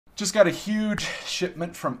Just got a huge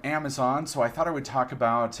shipment from Amazon, so I thought I would talk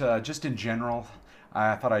about just in general.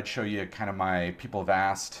 I thought I'd show you kind of my people have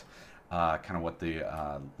asked kind of what the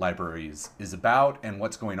library is about and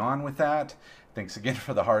what's going on with that. Thanks again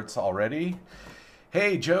for the hearts already.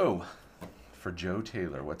 Hey Joe, for Joe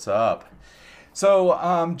Taylor, what's up?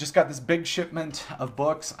 So just got this big shipment of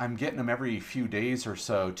books. I'm getting them every few days or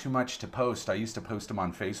so. Too much to post. I used to post them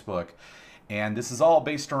on Facebook. And this is all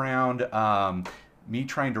based around me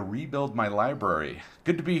trying to rebuild my library.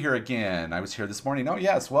 Good to be here again. I was here this morning. Oh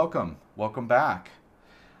yes, welcome. Welcome back.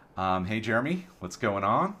 Hey Jeremy, what's going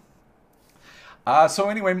on? So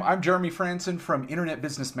anyway, I'm Jeremy Franson from Internet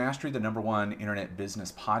Business Mastery, the #1 internet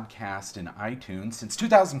business podcast in iTunes since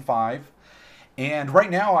 2005. And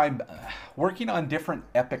right now I'm working on different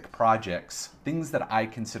epic projects, things that I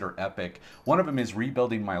consider epic. One of them is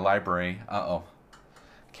rebuilding my library. Uh-oh,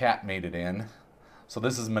 cat made it in. So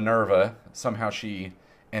this is Minerva. Somehow she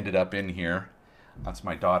ended up in here. That's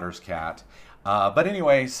my daughter's cat. But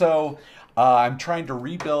anyway, so I'm trying to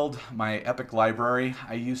rebuild my epic library.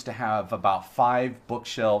 I used to have about 5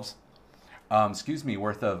 bookshelves,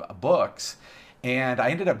 worth of books. And I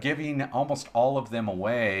ended up giving almost all of them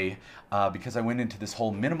away because I went into this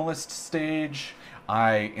whole minimalist stage.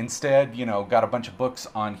 I instead, got a bunch of books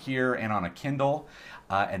on here and on a Kindle.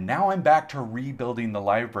 And now I'm back to rebuilding the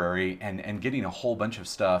library and getting a whole bunch of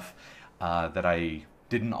stuff that I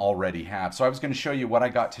didn't already have. So I was going to show you what I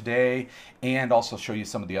got today and also show you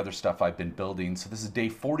some of the other stuff I've been building. So this is day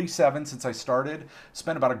 47 since I started.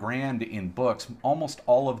 Spent about $1,000 in books, almost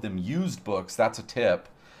all of them used books. That's a tip.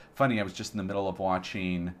 Funny, I was just in the middle of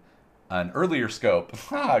watching an earlier scope.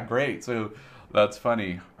 Great. So that's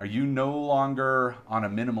funny. Are you no longer on a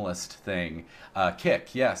minimalist thing?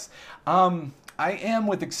 Kick, yes. I am,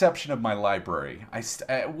 with exception of my library.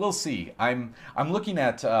 We'll see. I'm looking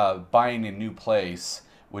at buying a new place,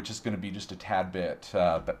 which is going to be just a tad bit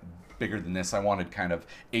bigger than this. I wanted kind of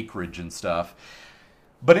acreage and stuff.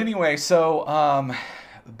 But anyway, so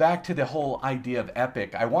back to the whole idea of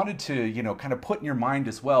epic. I wanted to, kind of put in your mind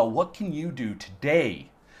as well, what can you do today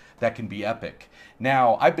that can be epic?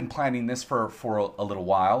 Now, I've been planning this for a little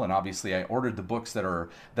while, and obviously I ordered the books that I'm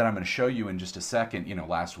going to show you in just a second,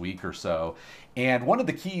 last week or so. And one of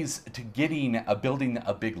the keys to building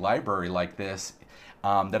a big library like this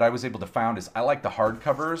that I was able to find is I like the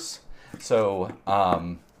hardcovers. So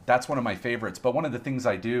that's one of my favorites. But one of the things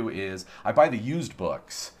I do is I buy the used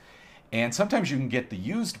books. And sometimes you can get the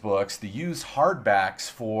used books, the used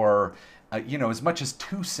hardbacks for, as much as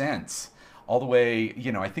 2 cents. All the way,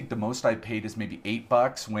 I think the most I paid is maybe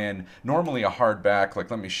 $8 when normally a hardback,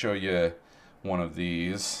 like let me show you one of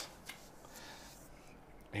these.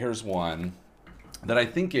 Here's one that I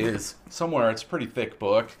think is somewhere, it's a pretty thick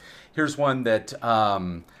book. Here's one that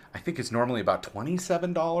I think is normally about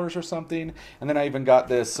 $27 or something. And then I even got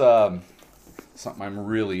this, something I'm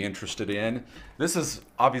really interested in. This is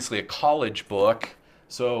obviously a college book.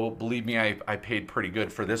 So believe me, I paid pretty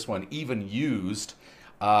good for this one, even used.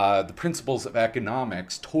 The Principles of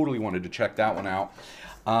Economics, totally wanted to check that one out.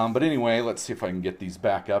 But anyway, let's see if I can get these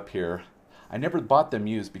back up here. I never bought them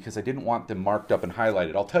used because I didn't want them marked up and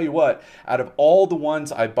highlighted. I'll tell you what, out of all the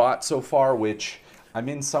ones I bought so far, which I'm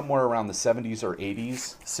in somewhere around the 70s or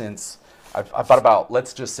 80s, since I've bought about,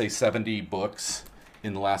 let's just say 70 books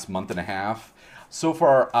in the last month and a half. So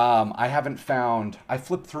far, I haven't found, I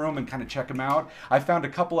flipped through them and kind of check them out. I found a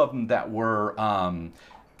couple of them that were,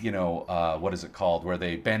 what is it called, where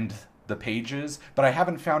they bend the pages, but I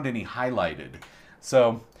haven't found any highlighted.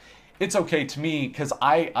 So it's okay to me because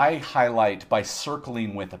I highlight by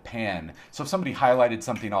circling with a pen. So if somebody highlighted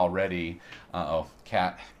something already, uh-oh,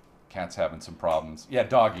 cat's having some problems. Yeah,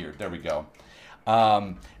 dog-eared, there we go.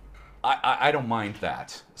 I don't mind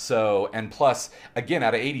that. So, and plus, again,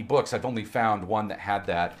 out of 80 books, I've only found one that had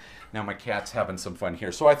that. Now my cat's having some fun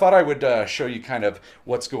here. So I thought I would show you kind of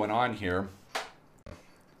what's going on here.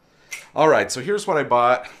 All right, so here's what I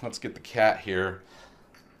bought. Let's get the cat here.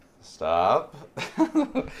 Stop.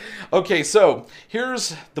 Okay, so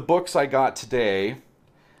here's the books I got today.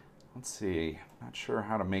 Let's see. Not sure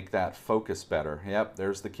how to make that focus better. Yep,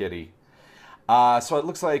 there's the kitty. So it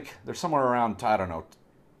looks like there's somewhere around, I don't know,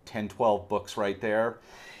 10, 12 books right there.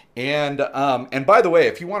 And by the way,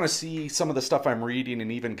 if you want to see some of the stuff I'm reading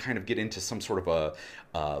and even kind of get into some sort of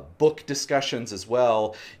a book discussions as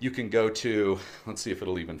well, you can go to, let's see if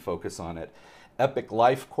it'll even focus on it, Epic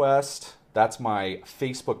Life Quest. That's my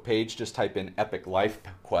Facebook page. Just type in Epic Life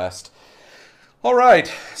Quest. All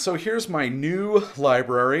right, so here's my new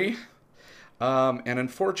library. And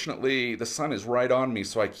unfortunately, the sun is right on me,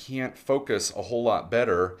 so I can't focus a whole lot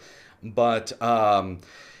better. But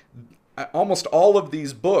almost all of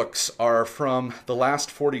these books are from the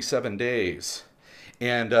last 47 days.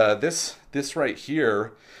 And this right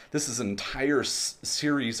here, this is an entire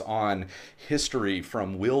series on history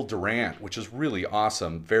from Will Durant, which is really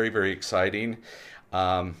awesome. Very, very exciting.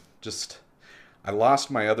 I lost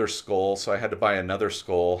my other skull, so I had to buy another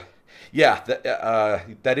skull. Yeah,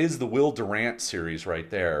 that is the Will Durant series right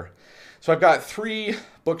there. So I've got 3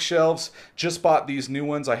 bookshelves. Just bought these new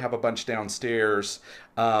ones. I have a bunch downstairs.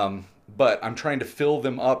 But I'm trying to fill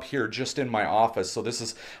them up here just in my office. So this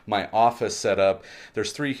is my office setup.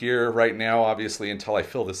 There's 3 here right now, obviously, until I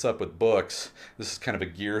fill this up with books. This is kind of a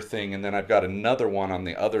gear thing. And then I've got another one on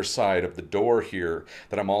the other side of the door here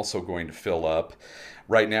that I'm also going to fill up.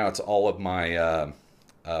 Right now it's all of my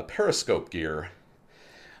periscope gear.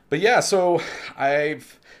 But yeah, so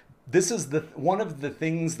this is one of the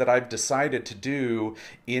things that I've decided to do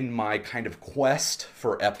in my kind of quest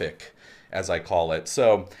for epic, as I call it.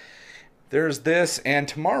 So there's this, and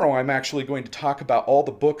tomorrow I'm actually going to talk about all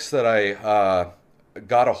the books that I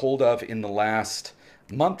got a hold of in the last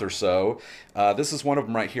month or so. This is one of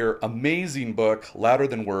them right here. Amazing book, Louder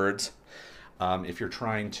Than Words. If you're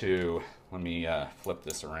trying to, let me flip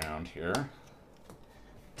this around here.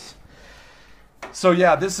 So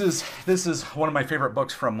yeah, this is one of my favorite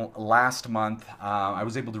books from last month. I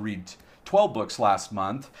was able to read 12 books last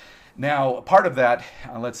month. Now, part of that,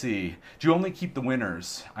 let's see, do you only keep the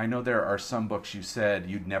winners? I know there are some books you said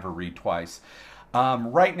you'd never read twice.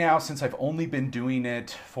 Right now, since I've only been doing it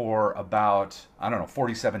for about, I don't know,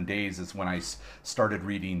 47 days is when I started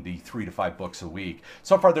reading the 3 to 5 books a week.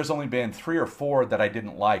 So far, there's only been 3 or 4 that I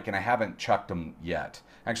didn't like, and I haven't chucked them yet.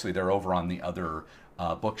 Actually, they're over on the other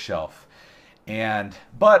bookshelf.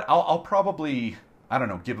 But I'll probably, I don't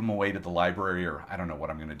know, give them away to the library, or I don't know what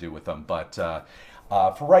I'm going to do with them. But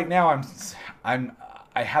for right now,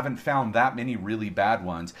 I haven't found that many really bad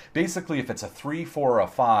ones. Basically, if it's a 3, 4, or a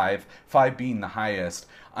 5, 5 being the highest,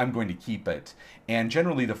 I'm going to keep it. And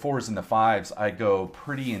generally, the 4s and the 5s, I go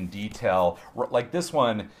pretty in detail. Like this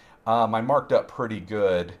one, I marked up pretty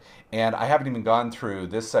good. And I haven't even gone through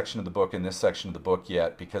this section of the book and this section of the book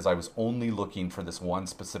yet, because I was only looking for this one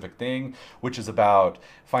specific thing, which is about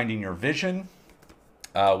finding your vision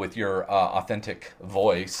with your authentic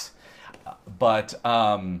voice. But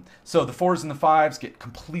so the 4s and the 5s get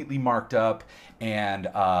completely marked up, and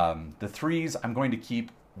the 3s I'm going to keep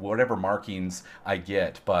whatever markings I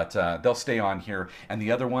get, but they'll stay on here, and the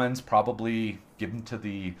other ones probably give them to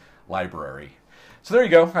the library. So there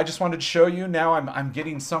you go. I just wanted to show you. Now I'm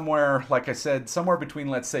getting somewhere, like I said, somewhere between,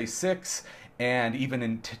 let's say, 6 and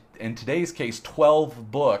even in today's case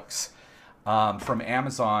 12 books from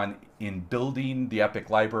Amazon in building the epic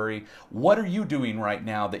library. What are you doing right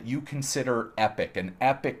now that you consider epic, an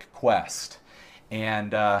epic quest?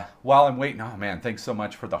 And while I'm waiting, oh man, thanks so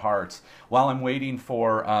much for the hearts. While I'm waiting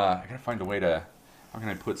for, I gotta find a way to, how can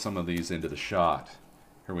I put some of these into the shot?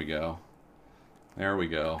 Here we go. There we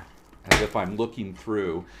go. As if I'm looking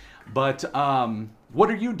through. But what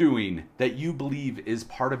are you doing that you believe is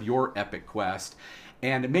part of your epic quest?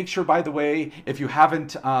 And make sure, by the way, if you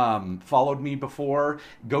haven't followed me before,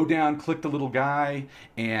 go down, click the little guy,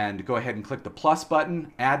 and go ahead and click the plus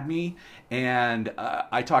button, add me. And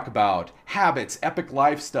I talk about habits, epic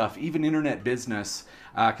life stuff, even internet business,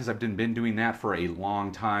 because I've been doing that for a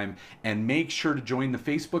long time. And make sure to join the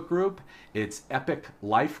Facebook group. It's Epic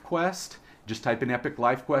Life Quest. Just type in Epic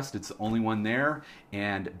Life Quest. It's the only one there.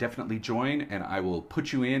 And definitely join, and I will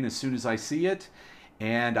put you in as soon as I see it.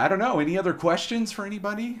 And I don't know, any other questions for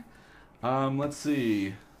anybody? Let's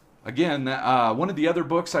see. Again, one of the other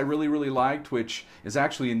books I really, really liked, which is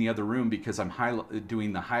actually in the other room because I'm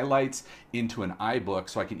doing the highlights into an iBook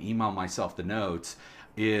so I can email myself the notes,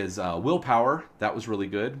 is Willpower. That was really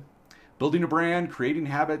good. Building a Brand, Creating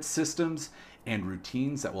Habits, Systems, and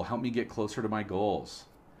Routines that will help me get closer to my goals.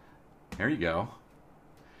 There you go.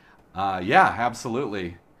 Yeah,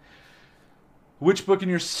 absolutely. Which book in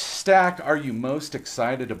your stack are you most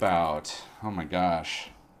excited about? Oh my gosh.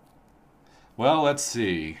 Well, let's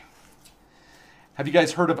see. Have you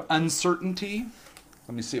guys heard of Uncertainty?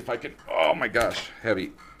 Let me see if I can, oh my gosh,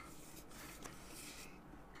 heavy.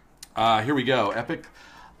 Here we go. Epic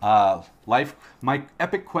Life. My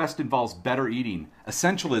epic quest involves better eating.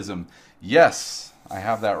 Essentialism. Yes, I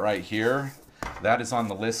have that right here. That is on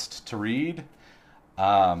the list to read.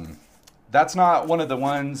 That's not one of the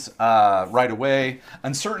ones right away.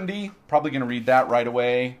 Uncertainty, probably going to read that right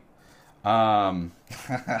away. I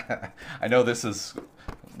know this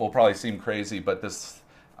will probably seem crazy, but this,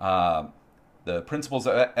 the principles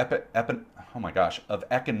of of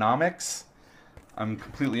economics, I'm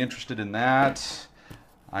completely interested in that.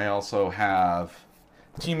 I also have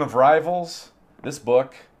Team of Rivals, this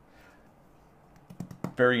book,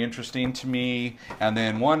 very interesting to me. And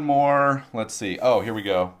then one more, let's see. Oh, here we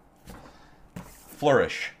go.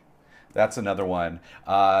 Flourish. That's another one.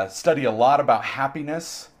 Study a lot about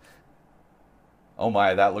happiness. Oh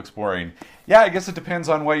my, that looks boring. Yeah, I guess it depends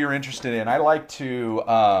on what you're interested in. I like to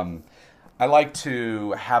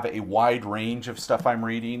have a wide range of stuff I'm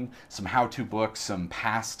reading. Some how-to books, some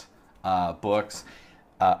past books.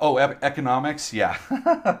 Economics, yeah.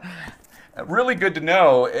 Really good to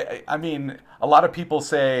know. I mean, a lot of people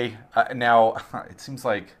say now. It seems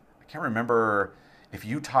like I can't remember if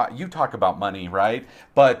you talk about money, right?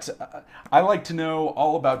 But I like to know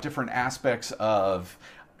all about different aspects of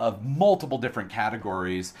multiple different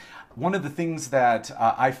categories. One of the things that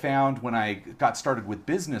I found when I got started with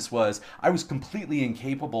business was I was completely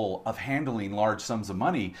incapable of handling large sums of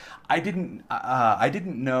money. I didn't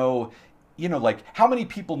know, like how many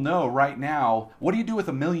people know right now, what do you do with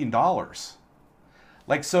 $1 million?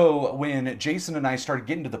 Like, so when Jason and I started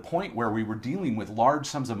getting to the point where we were dealing with large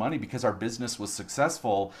sums of money because our business was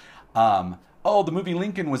successful, oh, the movie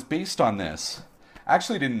Lincoln was based on this. I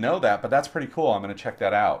actually didn't know that, but that's pretty cool. I'm going to check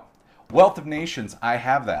that out. Wealth of Nations, I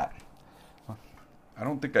have that. I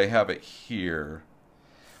don't think I have it here.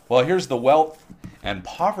 Well, here's the Wealth and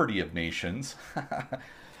Poverty of Nations.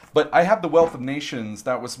 But I have the Wealth of Nations.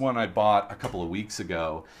 That was one I bought a couple of weeks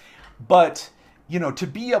ago. But to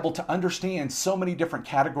be able to understand so many different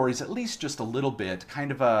categories, at least just a little bit,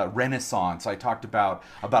 kind of a renaissance I talked about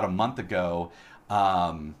a month ago,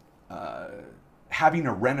 having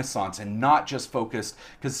a renaissance and not just focused,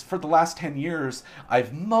 because for the last 10 years,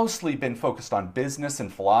 I've mostly been focused on business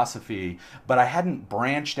and philosophy, but I hadn't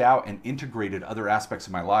branched out and integrated other aspects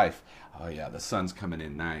of my life. Oh yeah, the sun's coming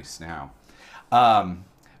in nice now.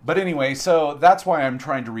 But anyway, so that's why I'm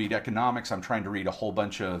trying to read economics. I'm trying to read a whole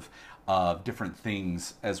bunch of different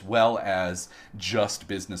things, as well as just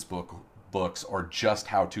business books or just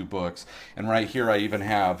how-to books. And right here I even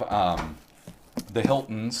have the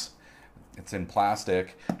Hiltons. It's in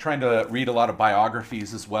plastic. Trying to read a lot of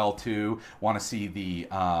biographies as well too. Want to see the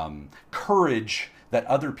courage that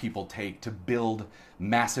other people take to build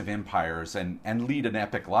massive empires and lead an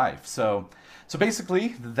epic life. So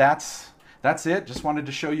basically that's it. Just wanted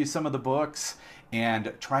to show you some of the books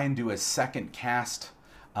and try and do a second cast.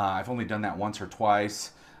 I've only done that once or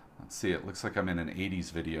twice. Let's see, it looks like I'm in an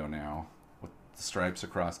 80s video now with the stripes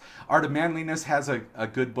across. Art of Manliness has a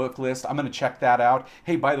good book list. I'm going to check that out.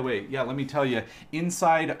 Hey, by the way, yeah, let me tell you,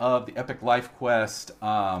 inside of the Epic Life Quest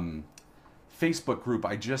Facebook group,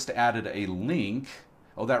 I just added a link.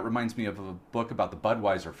 Oh, that reminds me of a book about the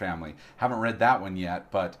Budweiser family. Haven't read that one yet,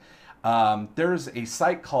 but there's a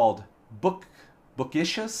site called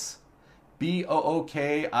Bookicious,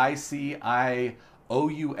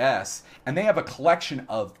 Bookicious, and they have a collection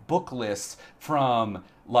of book lists from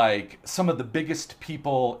like some of the biggest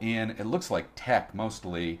people in, it looks like tech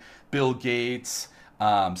mostly, Bill Gates,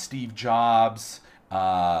 Steve Jobs,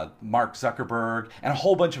 Mark Zuckerberg, and a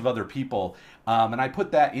whole bunch of other people. And I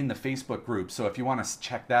put that in the Facebook group, so if you want to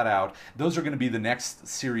check that out, those are going to be the next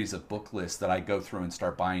series of book lists that I go through and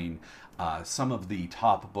start buying some of the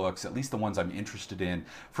top books, at least the ones I'm interested in,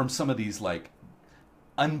 from some of these like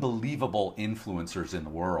unbelievable influencers in the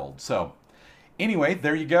world. So anyway,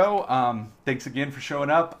 there you go. Thanks again for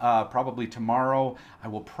showing up. Probably tomorrow, I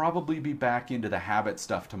will probably be back into the habit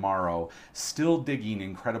stuff tomorrow, still digging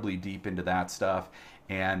incredibly deep into that stuff.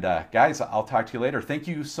 And guys, I'll talk to you later. Thank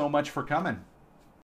you so much for coming.